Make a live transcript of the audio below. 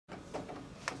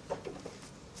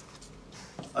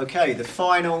Okay, the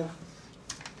final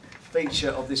feature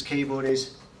of this keyboard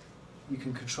is you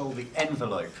can control the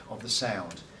envelope of the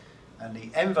sound. And the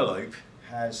envelope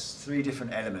has three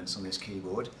different elements on this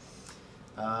keyboard.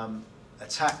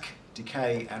 Attack,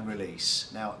 decay and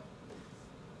release. Now,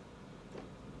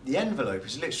 the envelope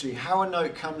is literally how a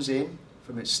note comes in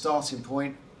from its starting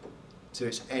point to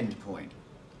its end point.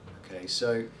 Okay,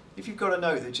 so if you've got a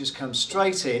note that just comes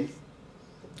straight in,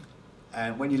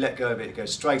 and when you let go of it, it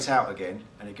goes straight out again,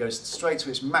 and it goes straight to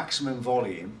its maximum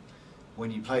volume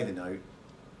when you play the note,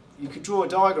 you could draw a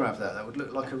diagram of that. That would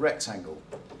look like a rectangle.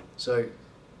 So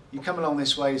you come along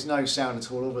this way, there's no sound at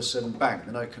all of a sudden, bang,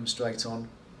 the note comes straight on,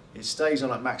 it stays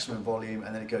on at maximum volume,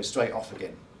 and then it goes straight off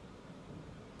again.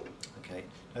 Okay,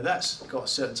 now that's got a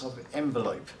certain type of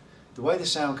envelope. The way the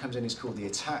sound comes in is called the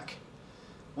attack.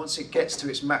 Once it gets to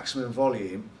its maximum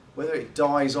volume, whether it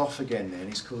dies off again then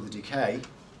is called the decay.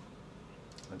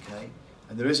 Okay,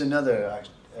 and there is another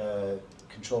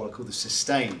controller called the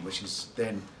sustain, which is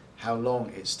then how long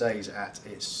it stays at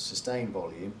its sustained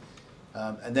volume.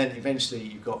 And then eventually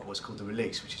you've got what's called the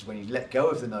release, which is when you let go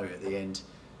of the note at the end,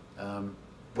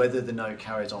 whether the note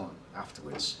carries on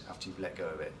afterwards, after you've let go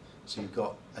of it. So you've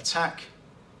got attack,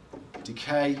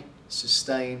 decay,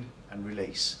 sustain and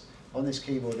release. On this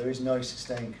keyboard there is no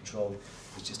sustain control,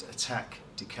 it's just attack,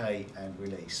 decay and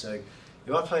release. So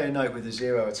if I play a note with a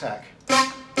 0 attack,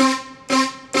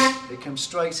 it comes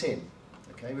straight in.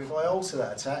 Okay, but if I alter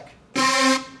that attack,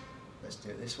 let's do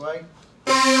it this way.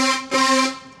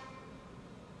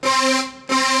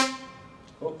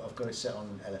 Oh, I've got it set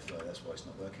on LFO, that's why it's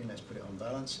not working. Let's put it on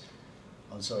balance.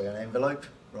 On envelope.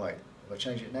 Right, if I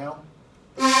change it now,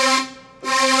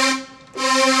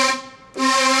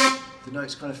 the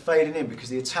note's kind of fading in because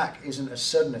the attack isn't a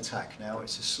sudden attack now,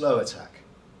 it's a slow attack.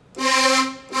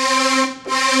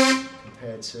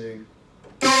 Compared to,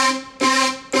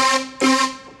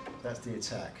 that's the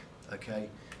attack, okay?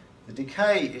 The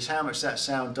decay is how much that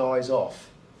sound dies off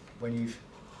when you've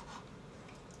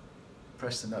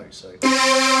pressed the note, so.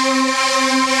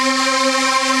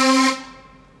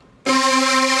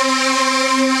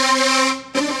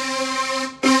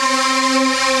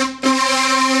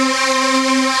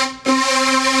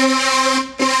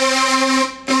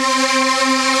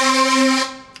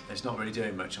 It's not really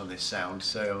doing much on this sound,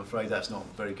 so I'm afraid that's not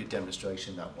a very good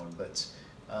demonstration, that one. But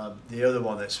the other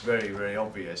one that's very, very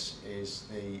obvious is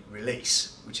the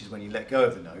release, which is when you let go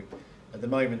of the note. At the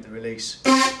moment, the release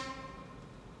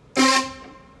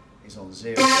is on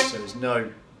 0, so there's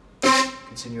no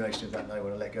continuation of that note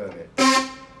when I let go of it.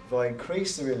 If I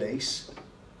increase the release,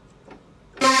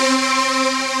 the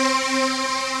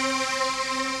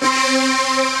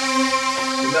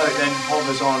note then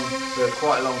hovers on for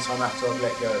quite a long time after I've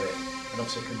let go of it, and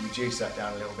obviously I can reduce that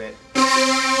down a little bit.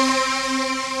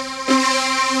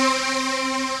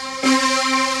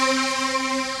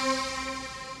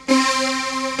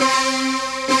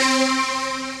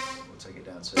 We'll take it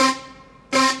down to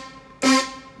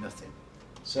nothing.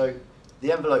 So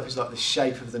the envelope is like the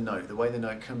shape of the note, the way the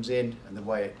note comes in and the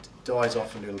way it dies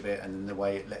off a little bit, and then the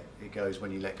way it goes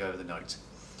when you let go of the note.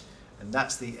 And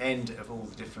that's the end of all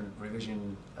the different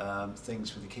revision things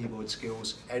for the keyboard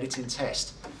skills editing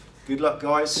test. Good luck,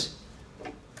 guys.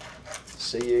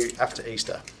 See you after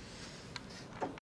Easter.